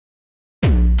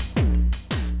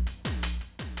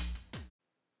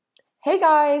Hey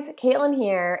guys, Caitlin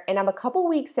here, and I'm a couple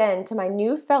weeks into my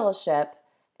new fellowship,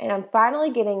 and I'm finally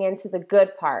getting into the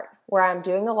good part, where I'm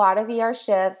doing a lot of ER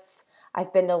shifts.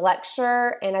 I've been to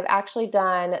lecture, and I've actually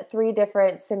done 3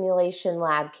 different simulation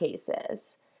lab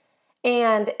cases.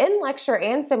 And in lecture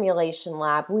and simulation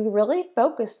lab, we really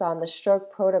focused on the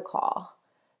stroke protocol.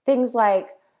 Things like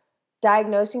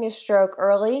diagnosing a stroke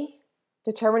early,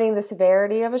 determining the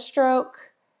severity of a stroke,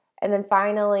 and then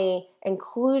finally,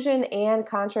 inclusion and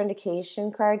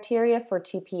contraindication criteria for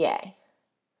TPA.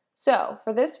 So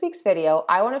for this week's video,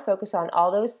 I want to focus on all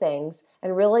those things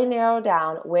and really narrow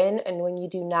down when you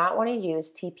do not want to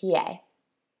use TPA.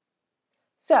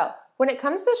 So when it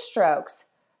comes to strokes,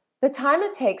 the time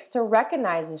it takes to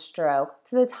recognize a stroke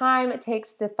to the time it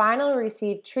takes to finally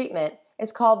receive treatment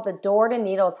is called the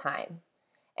door-to-needle time.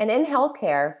 And in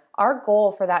healthcare, our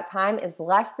goal for that time is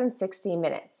less than 60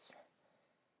 minutes.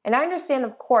 And I understand,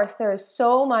 of course, there is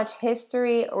so much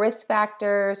history, risk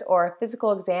factors, or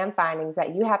physical exam findings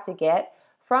that you have to get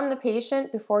from the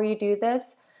patient before you do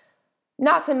this,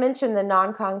 not to mention the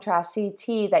non-contrast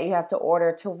CT that you have to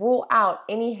order to rule out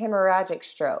any hemorrhagic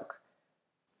stroke.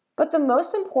 But the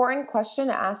most important question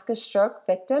to ask a stroke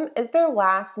victim is their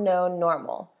last known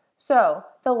normal. So,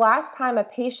 the last time a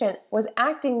patient was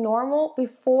acting normal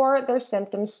before their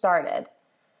symptoms started.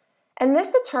 And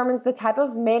this determines the type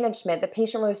of management the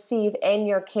patient will receive in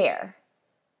your care.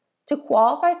 To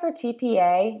qualify for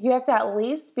TPA, you have to at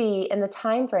least be in the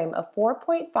time frame of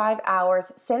 4.5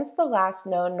 hours since the last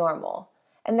known normal.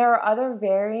 And there are other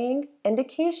varying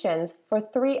indications for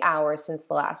 3 hours since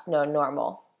the last known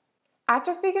normal.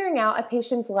 After figuring out a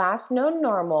patient's last known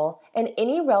normal and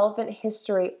any relevant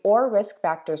history or risk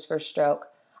factors for stroke,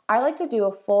 I like to do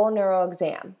a full neuro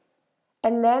exam.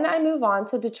 And then I move on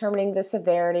to determining the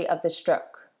severity of the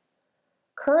stroke.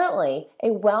 Currently,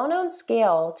 a well-known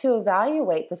scale to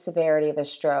evaluate the severity of a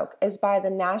stroke is by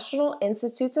the National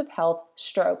Institutes of Health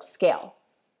Stroke Scale.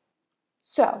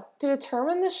 So, to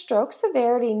determine the stroke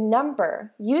severity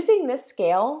number using this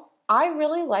scale, I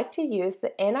really like to use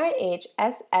the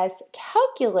NHISS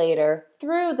calculator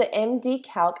through the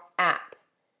MDCalc app.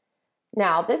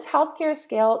 Now, this healthcare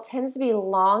scale tends to be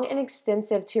long and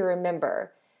extensive to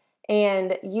remember.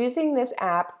 And using this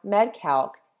app,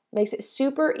 Medgeeks, makes it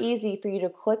super easy for you to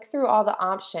click through all the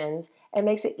options and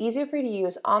makes it easier for you to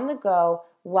use on the go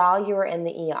while you are in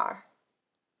the ER.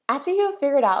 After you have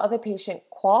figured out if a patient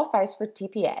qualifies for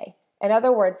TPA, in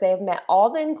other words, they have met all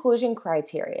the inclusion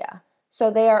criteria, so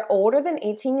they are older than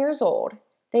 18 years old,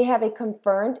 they have a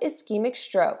confirmed ischemic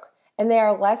stroke, and they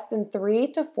are less than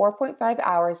 3 to 4.5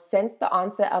 hours since the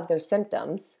onset of their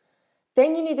symptoms,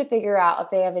 then you need to figure out if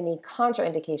they have any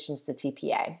contraindications to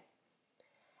TPA.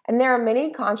 And there are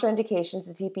many contraindications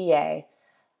to TPA,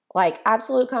 like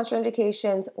absolute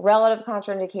contraindications, relative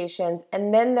contraindications,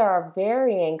 and then there are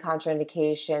varying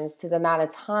contraindications to the amount of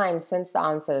time since the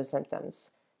onset of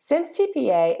symptoms. Since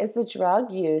TPA is the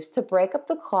drug used to break up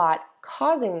the clot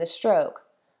causing the stroke,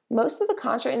 most of the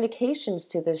contraindications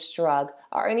to this drug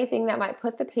are anything that might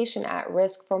put the patient at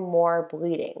risk for more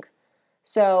bleeding.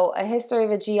 So a history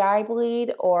of a GI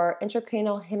bleed or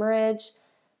intracranial hemorrhage,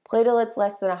 platelets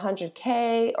less than 100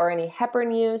 K, or any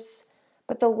heparin use,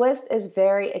 but the list is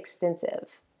very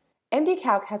extensive.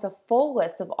 MDCalc has a full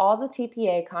list of all the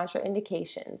TPA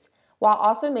contraindications while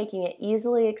also making it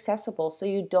easily accessible so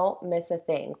you don't miss a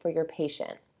thing for your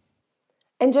patient.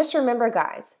 And just remember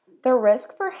guys, the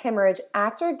risk for hemorrhage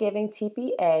after giving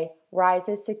TPA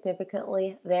rises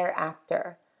significantly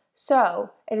thereafter.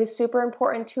 So, it is super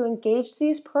important to engage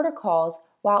these protocols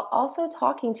while also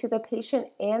talking to the patient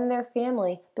and their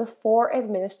family before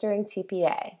administering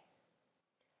TPA.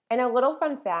 And a little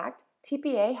fun fact,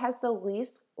 TPA has the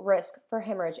least risk for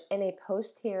hemorrhage in a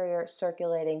posterior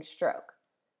circulating stroke.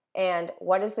 And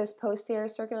what is this posterior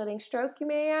circulating stroke, you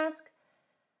may ask?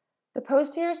 The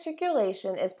posterior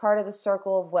circulation is part of the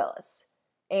circle of Willis.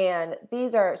 And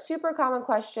these are super common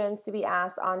questions to be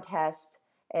asked on test.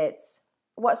 It's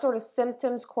what sort of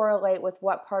symptoms correlate with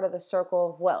what part of the circle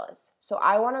of Willis? So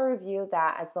I want to review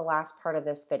that as the last part of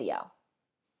this video.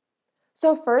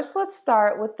 So first let's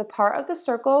start with the part of the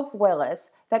circle of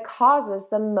Willis that causes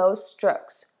the most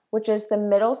strokes, which is the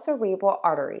middle cerebral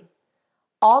artery.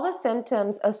 All the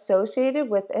symptoms associated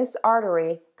with this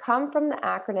artery come from the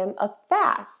acronym of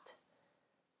FAST,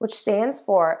 which stands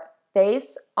for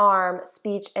face, arm,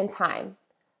 speech, and time.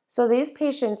 So these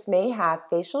patients may have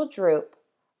facial droop,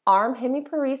 arm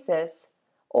hemiparesis,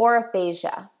 or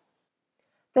aphasia.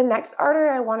 The next artery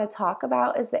I want to talk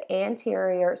about is the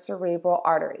anterior cerebral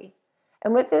artery.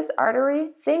 And with this artery,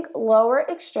 think lower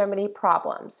extremity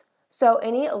problems. So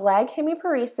any leg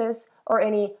hemiparesis or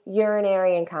any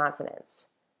urinary incontinence.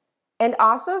 And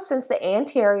also, since the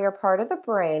anterior part of the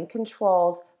brain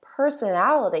controls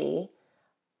personality,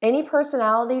 any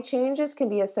personality changes can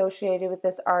be associated with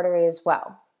this artery as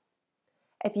well.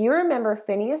 If you remember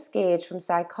Phineas Gage from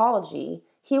psychology,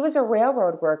 he was a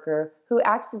railroad worker who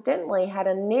accidentally had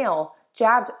a nail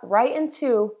jabbed right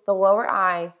into the lower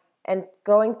eye and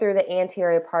going through the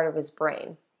anterior part of his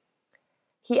brain.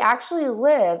 He actually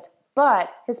lived, but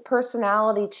his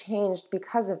personality changed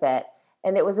because of it,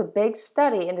 and it was a big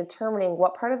study in determining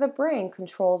what part of the brain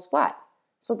controls what.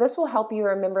 So this will help you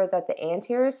remember that the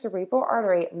anterior cerebral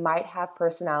artery might have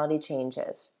personality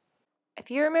changes. If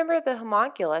you remember the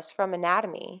homunculus from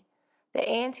anatomy, the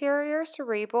anterior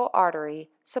cerebral artery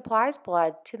supplies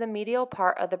blood to the medial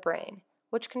part of the brain,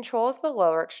 which controls the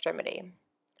lower extremity.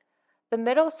 The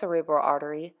middle cerebral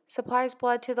artery supplies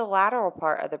blood to the lateral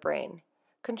part of the brain,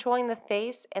 controlling the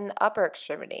face and the upper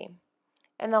extremity.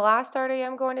 And the last artery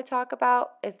I'm going to talk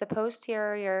about is the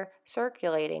posterior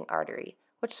circulating artery,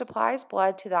 which supplies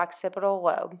blood to the occipital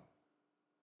lobe.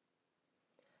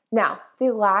 Now,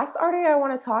 the last artery I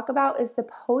want to talk about is the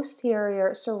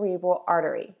posterior cerebral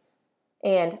artery.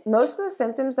 And most of the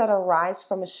symptoms that arise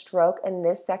from a stroke in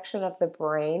this section of the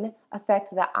brain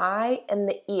affect the eye and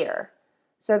the ear.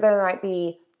 So there might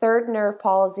be third nerve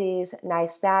palsies,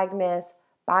 nystagmus,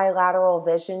 bilateral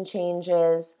vision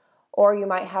changes, or you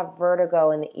might have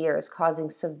vertigo in the ears causing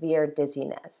severe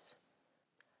dizziness.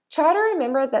 Try to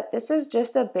remember that this is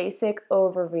just a basic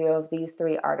overview of these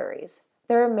three arteries.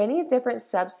 There are many different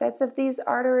subsets of these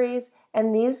arteries,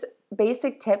 and these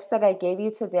basic tips that I gave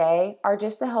you today are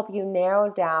just to help you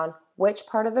narrow down which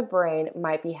part of the brain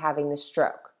might be having the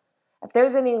stroke. If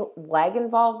there's any leg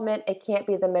involvement, it can't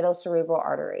be the middle cerebral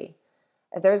artery.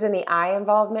 If there's any eye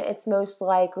involvement, it's most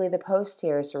likely the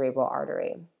posterior cerebral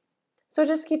artery. So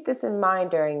just keep this in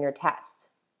mind during your test.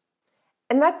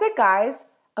 And that's it,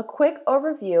 guys. A quick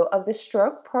overview of the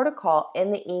stroke protocol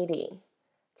in the ED.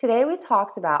 Today we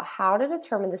talked about how to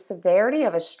determine the severity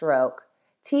of a stroke,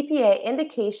 TPA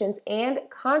indications and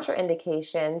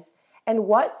contraindications, and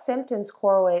what symptoms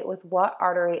correlate with what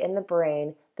artery in the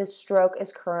brain the stroke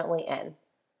is currently in.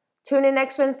 Tune in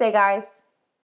next Wednesday, guys.